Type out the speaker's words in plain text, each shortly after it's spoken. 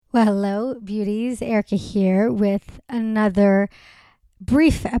Well, hello, beauties. Erica here with another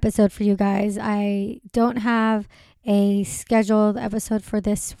brief episode for you guys. I don't have a scheduled episode for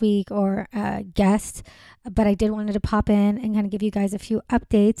this week or a guest, but I did wanted to pop in and kind of give you guys a few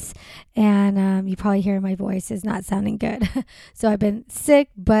updates. And you probably hear my voice is not sounding good. So I've been sick,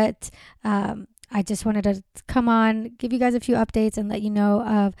 but I just wanted to come on, give you guys a few updates and let you know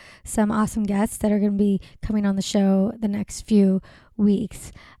of some awesome guests that are going to be coming on the show the next few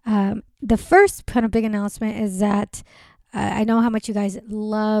weeks. The first kind of big announcement is that I know how much you guys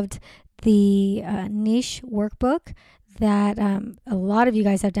loved the niche workbook that a lot of you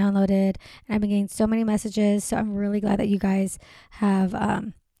guys have downloaded, and I've been getting so many messages. So I'm really glad that you guys have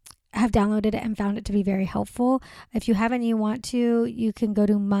downloaded it and found it to be very helpful. If you haven't, you want to, you can go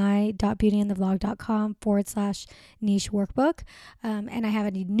to my.beautyandthevlog.com/niche workbook. And I have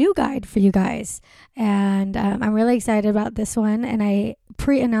a new guide for you guys. And I'm really excited about this one. And I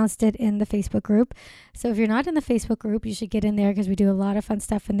pre-announced it in the Facebook group. So if you're not in the Facebook group, you should get in there because we do a lot of fun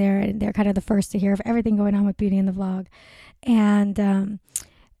stuff in there. And they're kind of the first to hear of everything going on with Beauty and the Vlog. And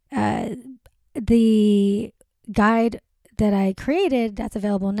the guide that I created that's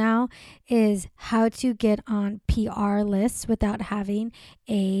available now is how to get on PR lists without having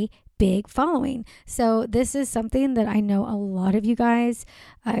a big following. So this is something that I know a lot of you guys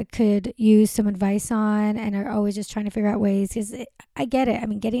could use some advice on and are always just trying to figure out ways, because I get it. I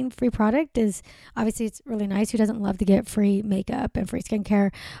mean, getting free product is obviously, it's really nice. Who doesn't love to get free makeup and free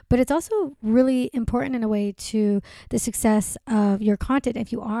skincare? But it's also really important in a way to the success of your content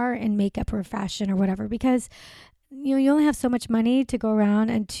if you are in makeup or fashion or whatever, because you only have so much money to go around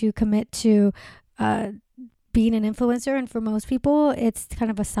and to commit to being an influencer. And for most people, it's kind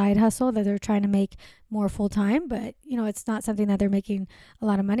of a side hustle that they're trying to make more full time. But, it's not something that they're making a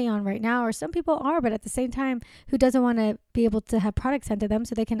lot of money on right now. Or some people are, but at the same time, who doesn't want to be able to have products sent to them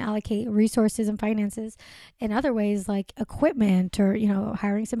so they can allocate resources and finances in other ways like equipment or,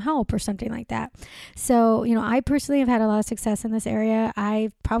 hiring some help or something like that. So, I personally have had a lot of success in this area.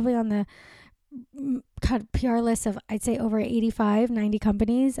 I've probably on the kind of PR list of, I'd say, over 85, 90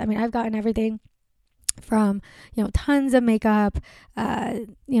 companies. I mean, I've gotten everything from, tons of makeup,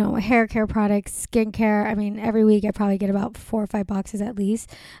 hair care products, skincare. I mean, every week I probably get about 4 or 5 boxes at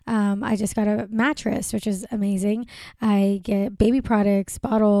least. I just got a mattress, which is amazing. I get baby products,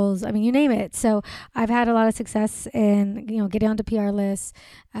 bottles, I mean, you name it. So I've had a lot of success in, getting onto PR lists,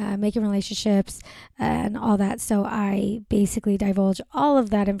 making relationships and all that. So I basically divulge all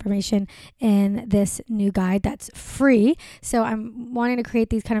of that information in this new guide that's free. So I'm wanting to create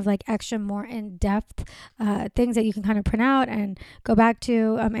these kind of like extra, more in-depth things that you can kind of print out and go back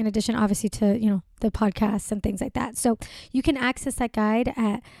to, in addition, obviously, to, the podcasts and things like that. So you can access that guide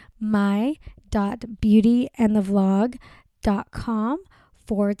at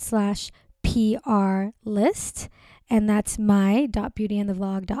my.beautyandthevlog.com/PR list. And that's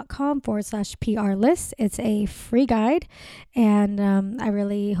my.beautyandthevlog.com/PR list. It's a free guide. And I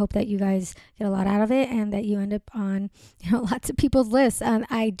really hope that you guys get a lot out of it and that you end up on lots of people's lists.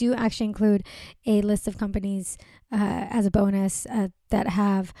 I do actually include a list of companies as a bonus that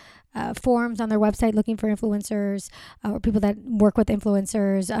have forums on their website looking for influencers or people that work with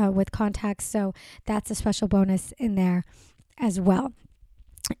influencers with contacts. So that's a special bonus in there as well.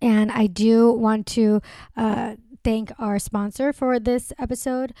 And I do want to thank our sponsor for this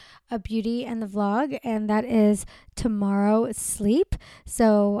episode of Beauty and the Vlog, and that is Tomorrow Sleep.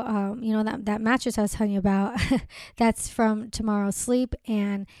 So, that mattress I was telling you about, that's from Tomorrow Sleep,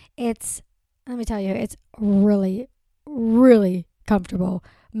 and let me tell you, it's really, really comfortable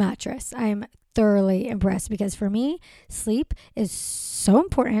mattress. I'm thoroughly impressed because for me, sleep is so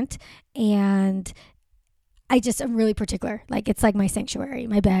important, and I'm really particular. Like, it's like my sanctuary,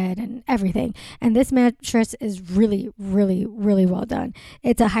 my bed and everything. And this mattress is really, really, really well done.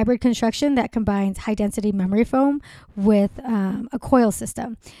 It's a hybrid construction that combines high density memory foam with a coil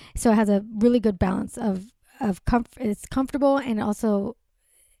system. So it has a really good balance of comfort. It's comfortable, and also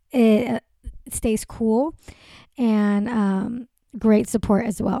it stays cool, and great support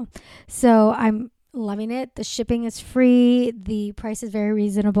as well. So I'm loving it. The shipping is free. The price is very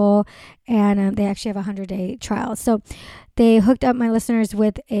reasonable, and they actually have a 100-day trial. So they hooked up my listeners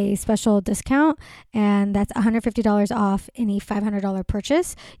with a special discount, and that's $150 off any $500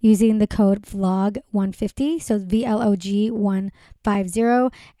 purchase using the code VLOG150. So VLOG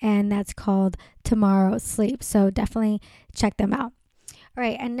 150, and that's called Tomorrow Sleep. So definitely check them out. All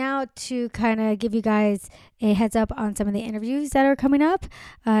right, and now to kind of give you guys a heads up on some of the interviews that are coming up.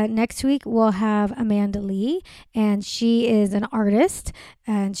 Next week, we'll have Amanda Lee, and she is an artist,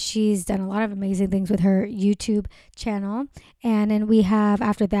 and she's done a lot of amazing things with her YouTube channel. And then we have,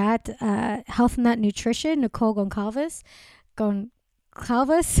 after that, Health Nut Nutrition, Nicole Goncalves. Probably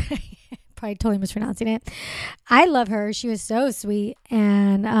totally mispronouncing it. I love her. She was so sweet,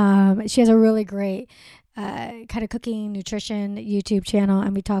 and she has a really great kind of cooking, nutrition YouTube channel,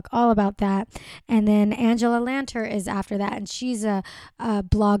 and we talk all about that. And then Angela Lanter is after that, and she's a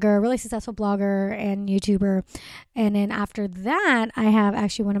blogger, really successful blogger and YouTuber. And then after that, I have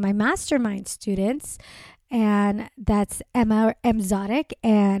actually one of my mastermind students, and that's Emma Mzotic,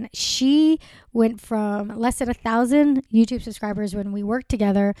 and she went from less than 1,000 YouTube subscribers when we worked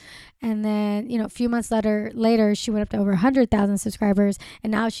together, and then a few months later she went up to over 100,000 subscribers, and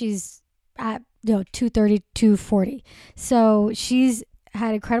now she's at 230, 240. So she's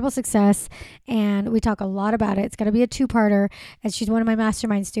had incredible success, and we talk a lot about it. It's going to be a two-parter, and she's one of my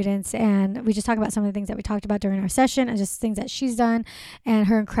mastermind students, and we just talk about some of the things that we talked about during our session and just things that she's done and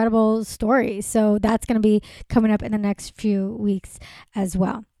her incredible stories. So that's going to be coming up in the next few weeks as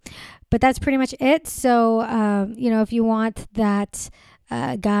well. But that's pretty much it. So, if you want that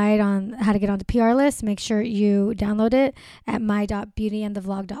guide on how to get onto PR list, make sure you download it at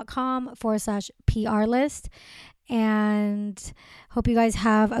my.beautyandthevlog.com/PR list. And hope you guys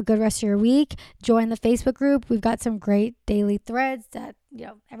have a good rest of your week. Join the Facebook group. We've got some great daily threads that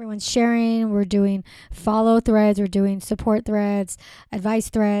everyone's sharing. We're doing follow threads, we're doing support threads, advice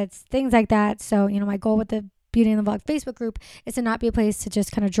threads, things like that. So my goal with the Beauty and the Vlog Facebook group is to not be a place to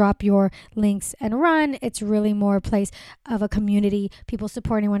just kind of drop your links and run. It's really more a place of a community, people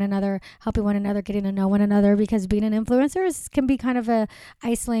supporting one another, helping one another, getting to know one another, because being an influencer can be kind of a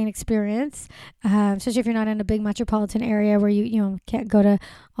isolating experience, especially if you're not in a big metropolitan area where you can't go to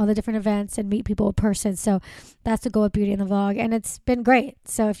all the different events and meet people in person. So that's the goal of Beauty and the Vlog, and it's been great.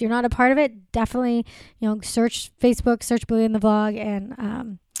 So if you're not a part of it, definitely search Facebook, search Beauty and the Vlog,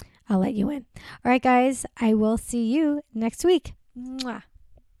 and I'll let you in. All right, guys, I will see you next week. Mwah.